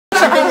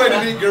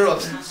gonna meet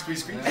girls.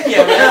 Squeeze, squeeze.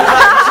 Yeah,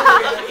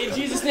 man. In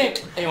Jesus' name.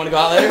 Hey, you wanna go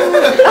out later?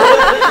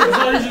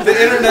 The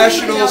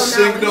international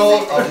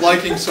signal of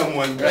liking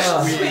someone.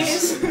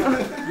 Squeeze.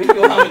 We can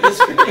go out with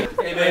this for me.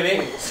 Hey,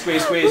 baby.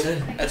 Squeeze, squeeze.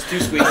 That's 2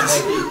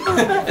 squeezes.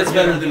 That's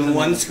better than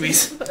 1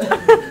 squeeze.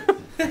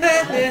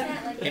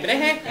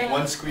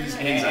 1 squeeze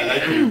means I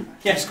like you.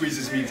 2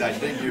 squeezes means I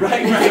think you.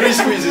 Right. 3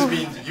 squeezes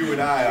means you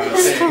and I are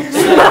saying.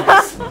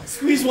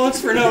 Squeeze once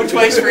for no,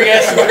 twice for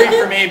yes, and 3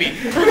 for maybe.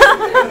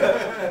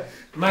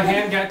 My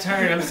hand got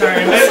tired. I'm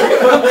sorry. I'm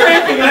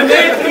cramping. I'm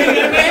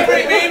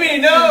cramping. Maybe,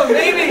 no,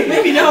 maybe.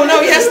 Maybe, no,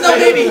 yes, no,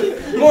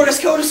 maybe. Mortis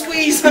code of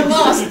squeeze. I'm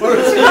lost.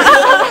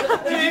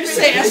 Did you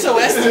say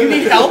SOS? Do you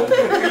need help?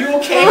 Are you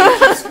okay?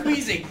 Keep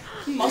squeezing.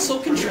 Muscle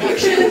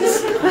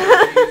contractions.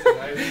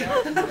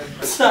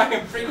 Sorry,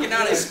 I'm freaking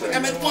out.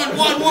 I'm at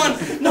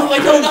 1. No, I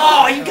don't.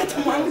 Oh, you got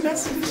the wrong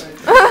message.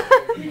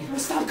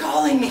 Stop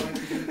calling me.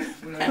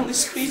 I only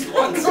squeezed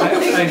once. I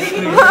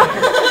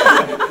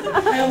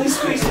only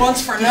squeezed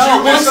once for no. Did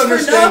you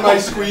misunderstand my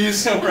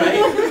squeeze?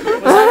 Right?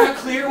 Was I not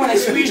clear when I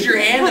squeezed your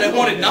hand that I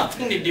wanted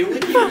nothing to do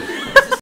with you?